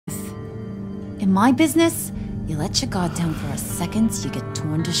In my business, you let your guard down for a second, you get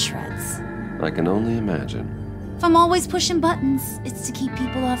torn to shreds. I can only imagine. If I'm always pushing buttons, it's to keep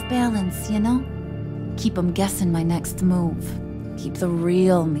people off balance, you know? Keep them guessing my next move. Keep the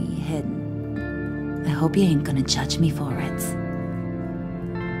real me hidden. I hope you ain't gonna judge me for it.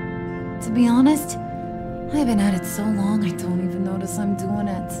 To be honest, I've been at it so long I don't even notice I'm doing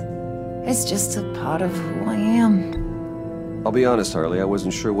it. It's just a part of who I am. I'll be honest, Harley, I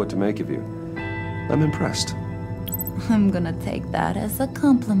wasn't sure what to make of you. I'm impressed. I'm gonna take that as a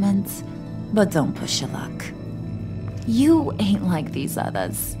compliment. But don't push your luck. You ain't like these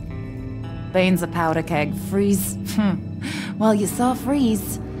others. Bane's a powder keg, Freeze. Well, you saw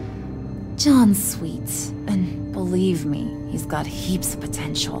Freeze. John's sweet, and believe me, he's got heaps of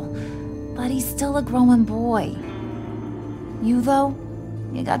potential. But he's still a growing boy. You, though,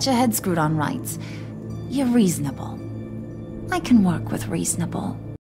 you got your head screwed on right. You're reasonable. I can work with reasonable.